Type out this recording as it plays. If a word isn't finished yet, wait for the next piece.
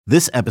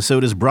This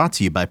episode is brought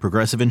to you by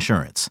Progressive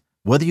Insurance.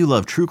 Whether you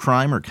love true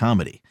crime or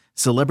comedy,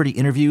 celebrity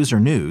interviews or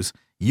news,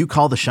 you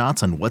call the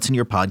shots on what's in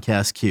your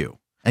podcast queue.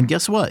 And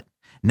guess what?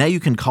 Now you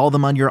can call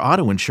them on your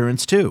auto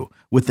insurance too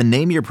with the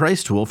Name Your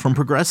Price tool from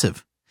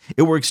Progressive.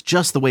 It works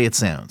just the way it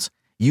sounds.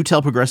 You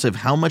tell Progressive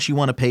how much you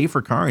want to pay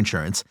for car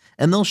insurance,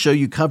 and they'll show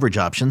you coverage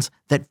options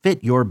that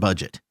fit your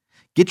budget.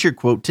 Get your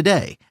quote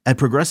today at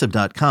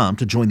Progressive.com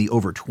to join the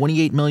over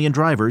 28 million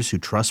drivers who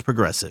trust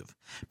Progressive.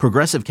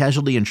 Progressive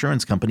Casualty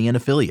Insurance Company and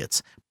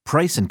Affiliates.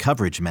 Price and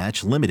coverage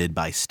match limited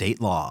by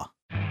state law.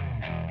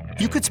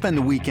 You could spend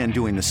the weekend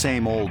doing the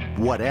same old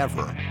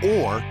whatever,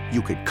 or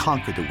you could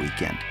conquer the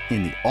weekend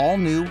in the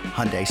all-new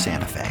Hyundai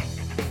Santa Fe.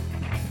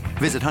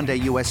 Visit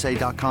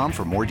HyundaiUSA.com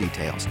for more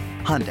details.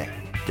 Hyundai,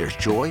 there's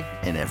joy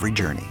in every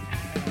journey.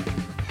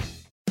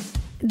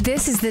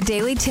 This is the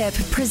Daily Tip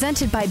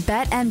presented by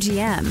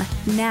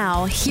BetMGM.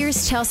 Now,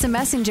 here's Chelsea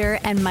Messenger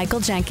and Michael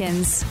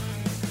Jenkins.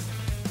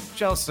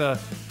 Chelsea,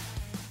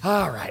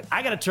 all right,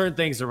 I got to turn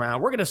things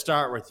around. We're going to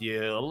start with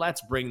you.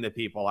 Let's bring the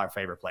people our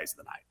favorite plays of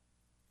the night.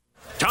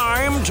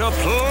 Time to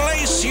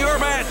place your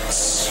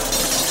bets.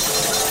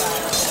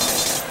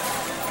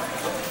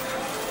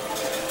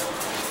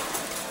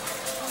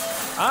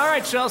 All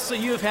right, Chelsea,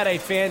 you have had a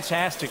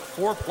fantastic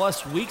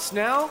 4+ weeks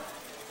now.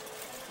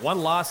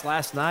 One loss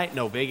last night,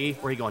 no biggie.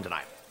 Where are you going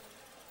tonight?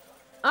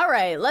 All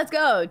right, let's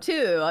go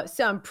to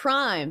some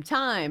prime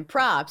time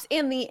props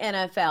in the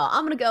NFL.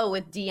 I'm going to go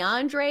with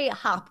DeAndre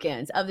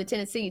Hopkins of the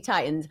Tennessee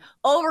Titans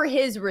over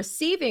his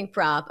receiving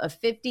prop of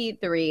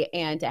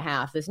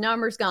 53.5. This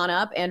number's gone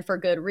up, and for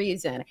good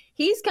reason.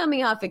 He's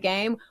coming off a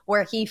game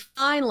where he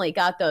finally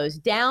got those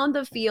down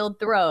the field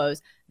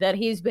throws that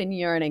he's been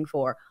yearning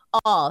for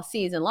all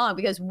season long,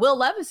 because Will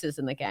Levis is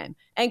in the game.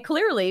 And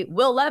clearly,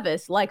 Will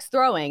Levis likes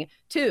throwing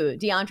to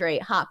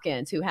DeAndre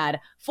Hopkins, who had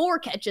 4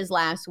 catches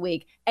last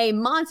week, a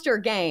monster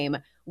game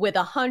with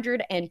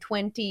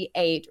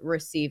 128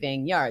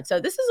 receiving yards. So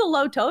this is a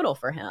low total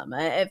for him.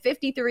 At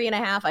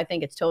 53.5, I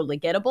think it's totally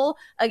gettable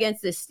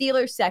against the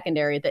Steelers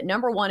secondary that,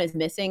 number one, is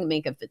missing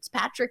Minkah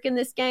Fitzpatrick in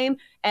this game,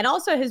 and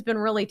also has been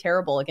really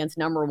terrible against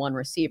number one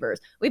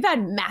receivers. We've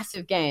had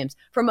massive games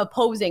from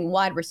opposing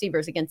wide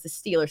receivers against the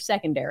Steelers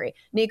secondary.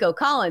 Nico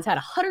Collins had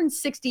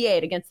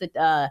 168 against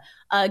the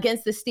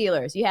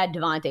Steelers. You had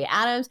Devontae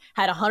Adams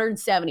had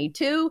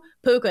 172.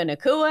 Puka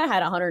Nacua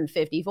had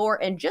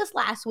 154. And just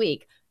last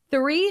week,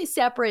 3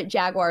 separate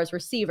Jaguars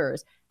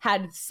receivers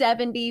had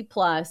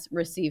 70+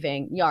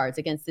 receiving yards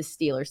against the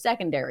Steelers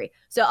secondary.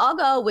 So I'll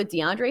go with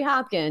DeAndre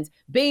Hopkins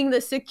being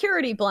the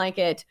security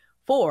blanket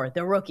for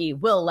the rookie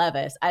Will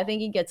Levis. I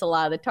think he gets a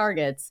lot of the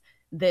targets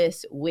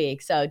this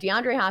week. So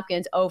DeAndre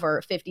Hopkins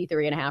over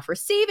 53.5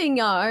 receiving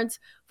yards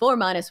for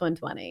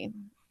 -120.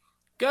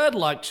 Good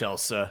luck,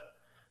 Chelsea.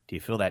 Do you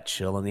feel that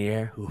chill in the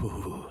air?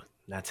 Ooh,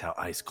 that's how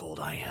ice cold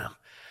I am.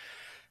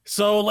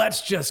 So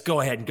let's just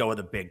go ahead and go with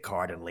a big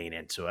card and lean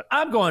into it.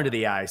 I'm going to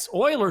the ice.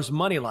 Oilers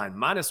money line,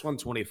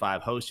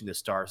 -125, hosting the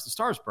Stars. The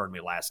Stars burned me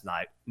last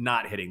night,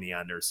 not hitting the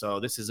under. So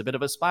this is a bit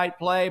of a spite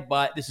play,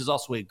 but this is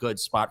also a good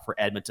spot for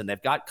Edmonton.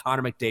 They've got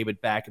Connor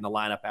McDavid back in the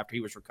lineup after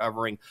he was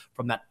recovering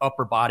from that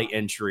upper body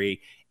injury.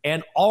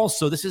 And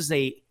also, this is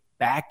a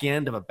back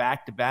end of a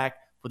back-to-back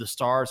for the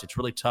Stars. It's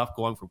really tough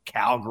going from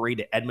Calgary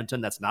to Edmonton.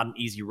 That's not an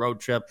easy road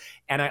trip.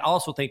 And I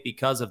also think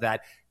because of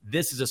that,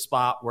 this is a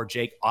spot where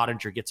Jake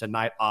Ottinger gets a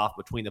night off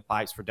between the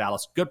pipes for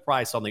Dallas. Good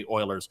price on the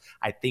Oilers.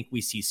 I think we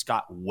see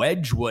Scott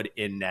Wedgwood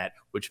in net,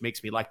 which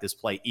makes me like this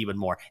play even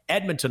more.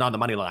 Edmonton on the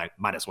money line,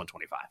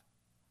 -125.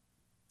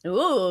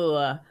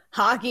 Ooh,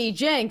 Hockey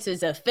Jinx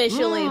is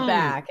officially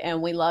back, and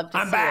we love to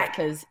see it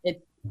because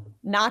it's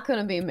not going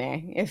to be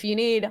me. If you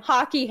need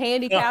hockey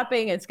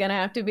handicapping, it's going to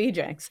have to be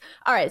Jinx.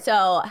 All right,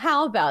 so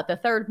how about the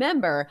third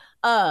member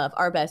of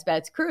our Best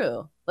Bets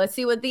crew? Let's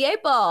see what the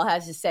 8 Ball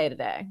has to say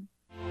today.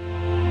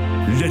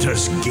 Let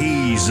us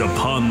gaze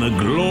upon the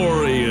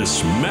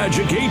glorious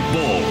magic 8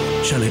 ball.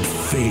 Shall it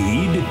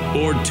fade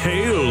or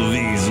tail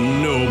these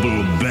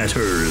noble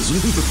betters?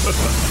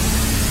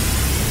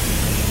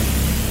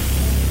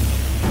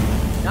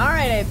 All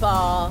right, 8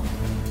 Ball.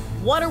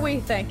 What are we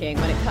thinking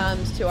when it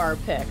comes to our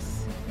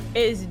picks?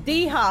 Is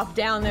D-Hop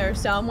down there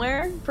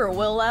somewhere for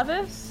Will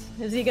Levis?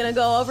 Is he going to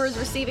go over his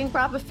receiving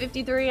prop of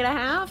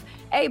 53.5?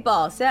 8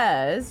 Ball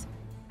says,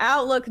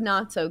 outlook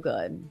not so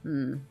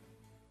good.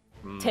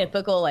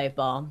 Typical 8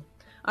 Ball.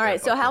 All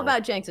right, so how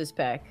about Jenks's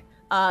pick?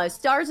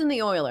 Stars in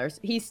the Oilers.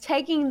 He's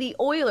taking the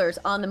Oilers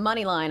on the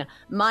money line,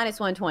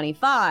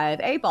 -125.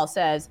 8 Ball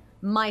says,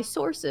 my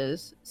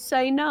sources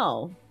say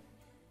no.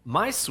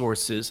 My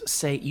sources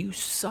say you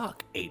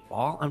suck, 8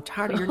 Ball. I'm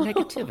tired of your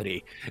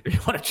negativity. If you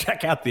want to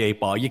check out the 8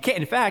 Ball, you can.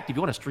 In fact, if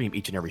you want to stream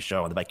each and every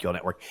show on the BetQL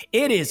Network,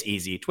 it is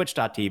easy.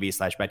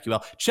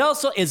 Twitch.tv/BetQL.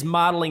 Chelsea is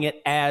modeling it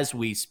as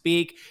we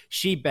speak.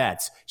 She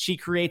bets. She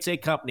creates a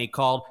company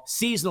called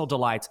Seasonal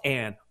Delights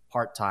and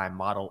part-time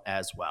model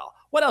as well.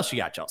 What else you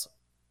got, Chelsea?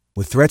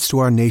 With threats to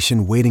our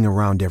nation waiting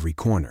around every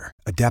corner,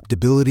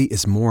 adaptability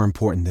is more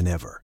important than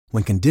ever.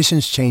 When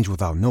conditions change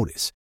without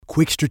notice,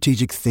 quick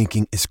strategic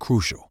thinking is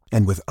crucial.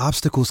 And with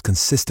obstacles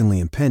consistently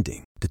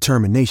impending,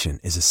 determination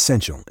is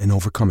essential in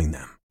overcoming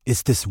them.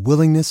 It's this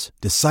willingness,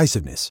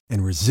 decisiveness,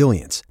 and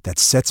resilience that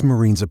sets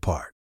Marines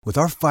apart. With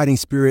our fighting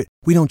spirit,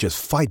 we don't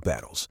just fight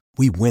battles,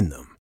 we win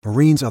them.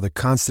 Marines are the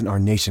constant our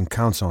nation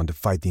counts on to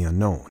fight the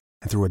unknown.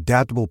 And through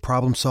adaptable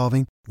problem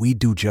solving, we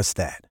do just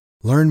that.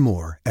 Learn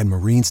more at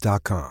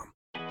marines.com.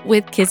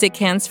 With Kizik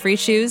hands-free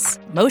shoes,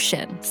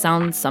 motion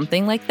sounds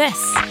something like this.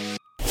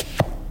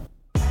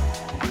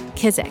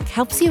 Kizik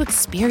helps you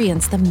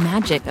experience the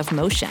magic of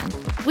motion.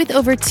 With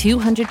over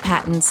 200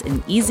 patents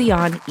and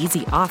easy-on,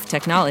 easy-off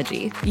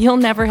technology, you'll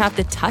never have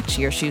to touch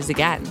your shoes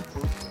again.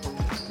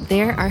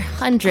 There are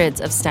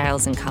hundreds of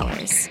styles and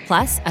colors,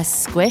 plus a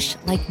squish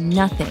like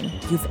nothing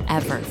you've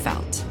ever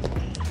felt.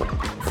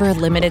 For a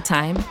limited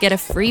time, get a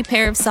free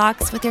pair of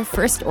socks with your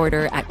first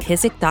order at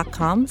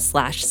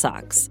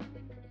kizik.com/socks.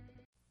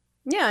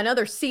 Yeah,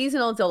 another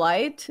seasonal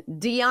delight,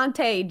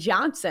 Deontay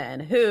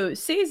Johnson, who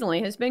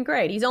seasonally has been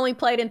great. He's only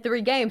played in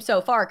 3 games so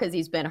far because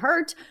he's been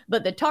hurt,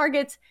 but the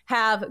targets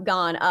have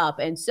gone up,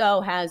 and so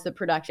has the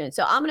production.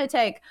 So I'm going to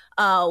take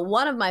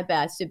one of my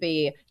bets to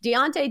be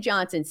Deontay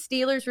Johnson,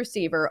 Steelers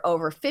receiver,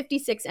 over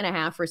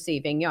 56.5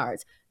 receiving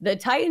yards. The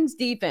Titans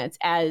defense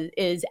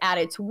is at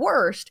its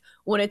worst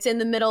when it's in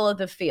the middle of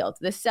the field.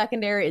 The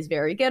secondary is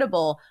very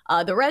gettable.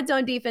 The red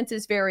zone defense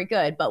is very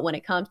good. But when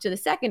it comes to the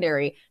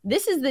secondary,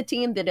 this is the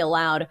team that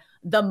allowed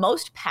the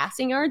most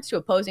passing yards to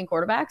opposing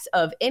quarterbacks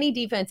of any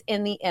defense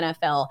in the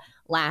NFL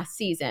last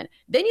season.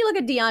 Then you look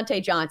at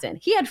Deontay Johnson.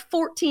 He had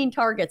 14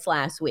 targets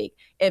last week.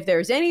 If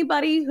there's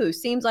anybody who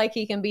seems like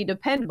he can be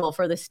dependable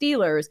for the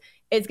Steelers,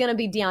 it's going to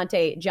be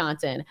Deontay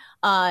Johnson.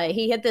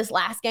 He hit this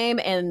last game,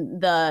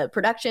 and the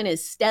production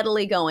is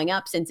steadily going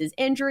up since his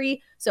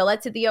injury. So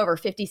let's hit the over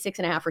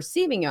 56.5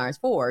 receiving yards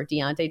for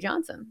Deontay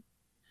Johnson.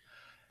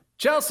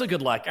 Chelsea,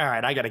 good luck. All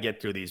right, I got to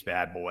get through these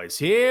bad boys.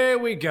 Here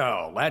we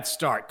go. Let's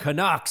start.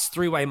 Canucks,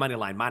 3-way money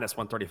line,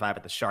 -135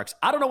 at the Sharks.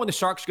 I don't know when the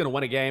Sharks are going to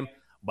win a game,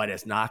 but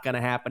it's not going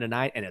to happen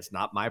tonight, and it's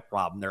not my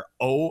problem. They're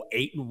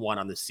 0-8-1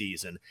 on the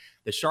season.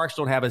 The Sharks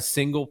don't have a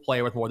single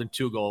player with more than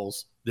 2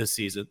 goals this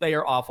season. They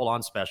are awful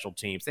on special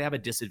teams. They have a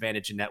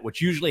disadvantage in net,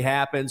 which usually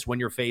happens when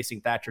you're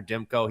facing Thatcher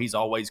Demko. He's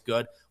always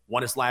good.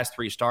 Won his last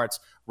 3 starts,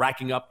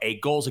 racking up a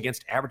goals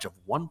against average of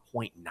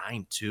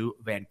 1.92.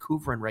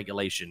 Vancouver in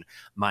regulation,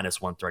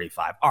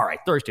 -135. All right,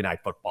 Thursday night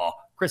football.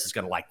 Chris is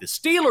going to like this.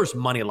 Steelers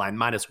money line,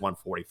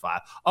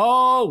 -145.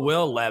 Oh,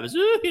 Will Levis.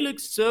 Ooh, he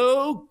looks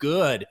so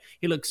good.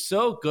 He looked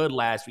so good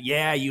last week.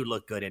 Yeah, you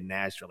look good in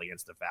Nashville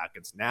against the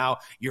Falcons. Now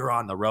you're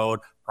on the road,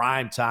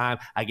 prime time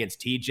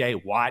against TJ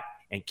Watt,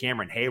 and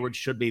Cameron Hayward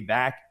should be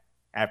back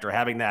after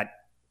having that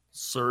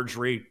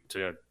surgery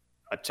to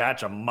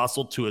attach a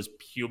muscle to his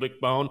pubic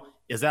bone.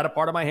 Is that a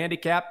part of my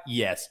handicap?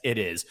 Yes, it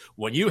is.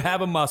 When you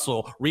have a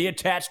muscle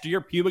reattached to your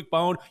pubic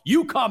bone,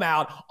 you come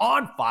out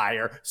on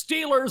fire.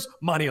 Steelers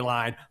money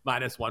line,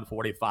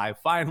 -145.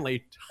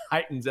 Finally,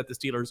 Titans at the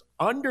Steelers,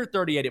 under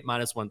 38 at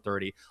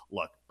 -130.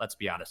 Look, let's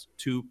be honest.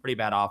 2 pretty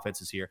bad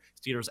offenses here.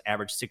 Steelers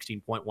average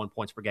 16.1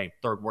 points per game,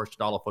 3rd worst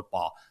in all of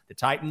football. The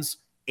Titans,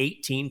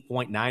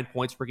 18.9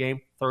 points per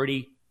game,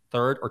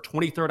 33rd or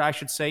 23rd, I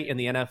should say, in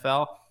the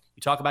NFL.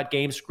 You talk about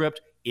game script.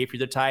 If you're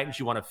the Titans,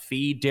 you want to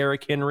feed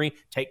Derrick Henry,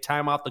 take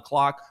time off the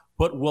clock,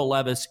 put Will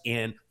Levis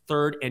in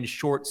 3rd and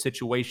short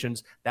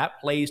situations. That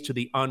plays to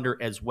the under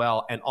as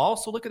well. And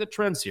also look at the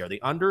trends here.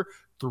 The under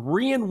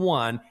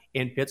 3-1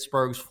 in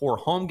Pittsburgh's 4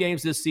 home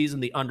games this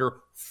season. The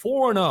under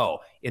 4-0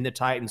 in the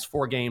Titans'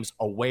 4 games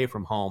away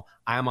from home.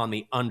 I'm on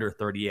the under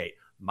 38,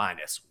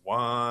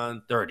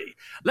 -130.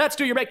 Let's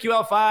do your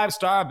BetQL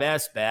 5-star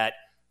best bet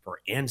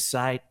for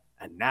insight,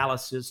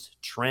 analysis,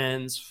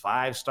 trends,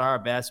 5-star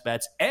best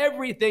bets,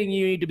 everything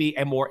you need to be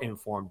a more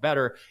informed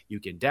better. You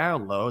can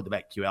download the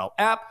BetQL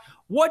app.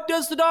 What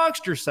does the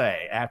Dogster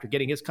say after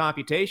getting his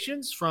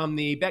computations from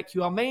the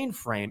BetQL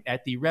mainframe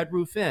at the Red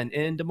Roof Inn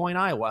in Des Moines,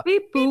 Iowa?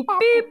 Beep, boop,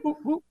 beep,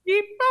 boop, boop,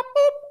 beep, boop,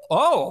 boop.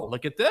 Oh,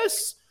 look at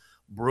this.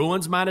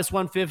 Bruins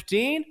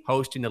 -115,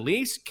 hosting the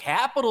Leafs.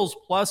 Capitals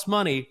plus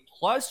money,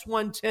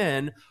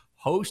 +110,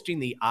 hosting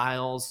the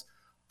Isles.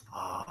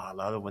 Oh, I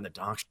love it when the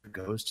Dogster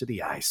goes to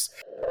the ice.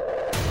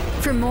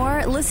 For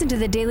more, listen to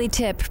the Daily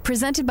Tip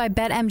presented by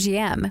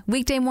BetMGM.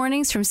 Weekday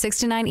mornings from 6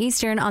 to 9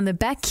 Eastern on the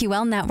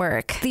BetQL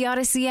network, the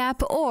Odyssey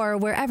app, or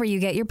wherever you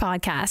get your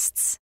podcasts.